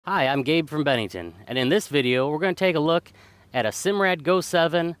Hi, I'm Gabe from Bennington, and in this video we're going to take a look at a Simrad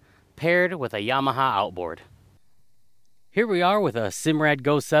Go7 paired with a Yamaha outboard. Here we are with a Simrad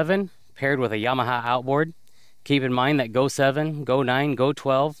Go7 paired with a Yamaha outboard. Keep in mind that Go7, Go9,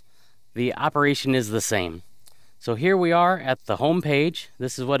 Go12, the operation is the same. So here we are at the home page.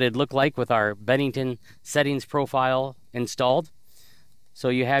 This is what it'd look like with our Bennington settings profile installed. So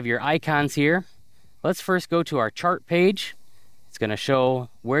you have your icons here. Let's first go to our chart page. It's going to show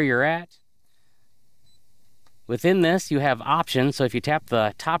where you're at. Within this, you have options. So if you tap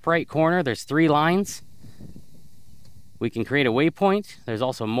the top right corner, there's 3 lines. We can create a waypoint. There's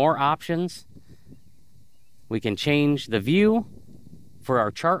also more options. We can change the view. For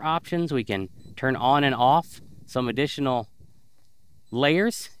our chart options, we can turn on and off some additional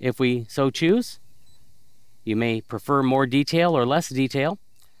layers if we so choose. You may prefer more detail or less detail.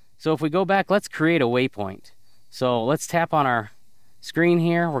 So if we go back, let's create a waypoint. So let's tap on our screen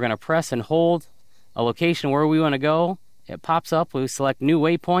here. We're going to press and hold a location where we want to go. It pops up. We select new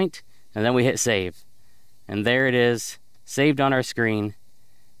waypoint and then we hit save. And there it is, saved on our screen,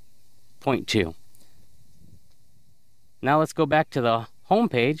 point 2. Now let's go back to the home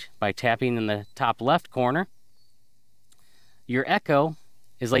page by tapping in the top left corner. Your echo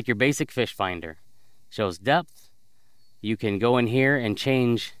is like your basic fish finder. Shows depth. You can go in here and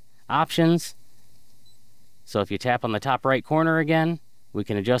change options. So if you tap on the top right corner again, we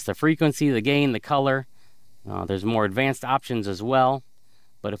can adjust the frequency, the gain, the color. There's more advanced options as well.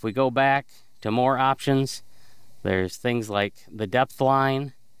 But if we go back to more options, there's things like the depth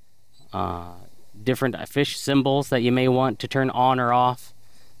line, different fish symbols that you may want to turn on or off,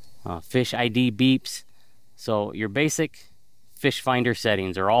 fish ID beeps. So your basic fish finder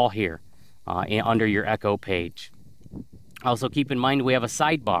settings are all here under your Echo page. Also keep in mind we have a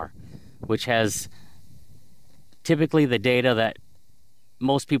sidebar, which has typically the data that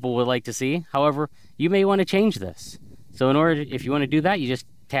most people would like to see. However, you may want to change this. So if you want to do that, you just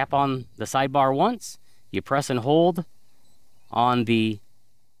tap on the sidebar once, you press and hold on the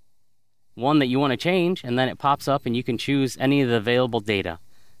one that you want to change, and then it pops up and you can choose any of the available data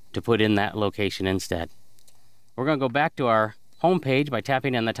to put in that location instead. We're going to go back to our home page by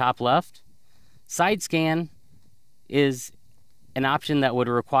tapping in the top left. SideScan is an option that would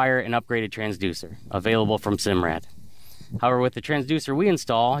require an upgraded transducer available from Simrad. However, with the transducer we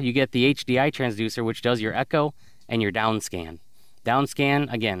install, you get the HDI transducer, which does your echo and your DownScan.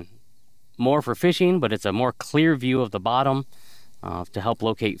 DownScan, again, more for fishing, but it's a more clear view of the bottom to help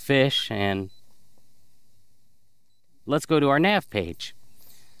locate fish. And let's go to our nav page.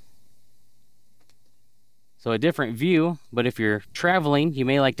 So a different view, but if you're traveling, you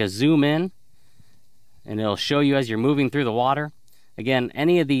may like to zoom in and it'll show you as you're moving through the water. Again,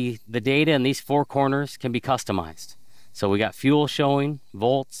 any of the data in these 4 corners can be customized. So we got fuel showing,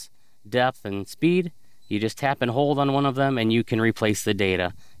 volts, depth, and speed. You just tap and hold on one of them and you can replace the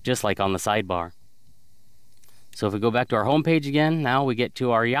data, just like on the sidebar. So if we go back to our home page again, now we get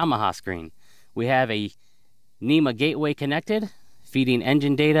to our Yamaha screen. We have a NEMA gateway connected, feeding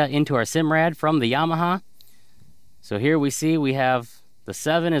engine data into our Simrad from the Yamaha. So here we see we have the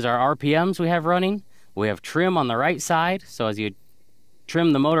 7 is our RPMs we have running. We have trim on the right side, so as you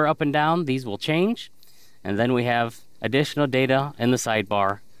trim the motor up and down, these will change. And then we have additional data in the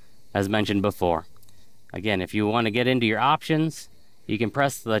sidebar, as mentioned before. Again, if you want to get into your options, you can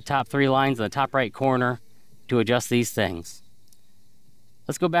press the top 3 lines in the top right corner to adjust these things.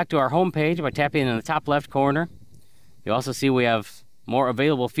 Let's go back to our home page by tapping in the top left corner. You also see we have more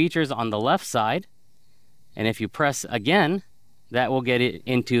available features on the left side. And if you press again, that will get it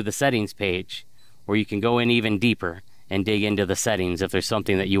into the settings page, where you can go in even deeper and dig into the settings if there's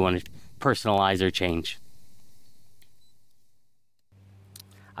something that you want to personalize or change.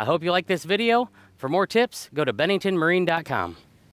 I hope you like this video. For more tips, go to BenningtonMarine.com.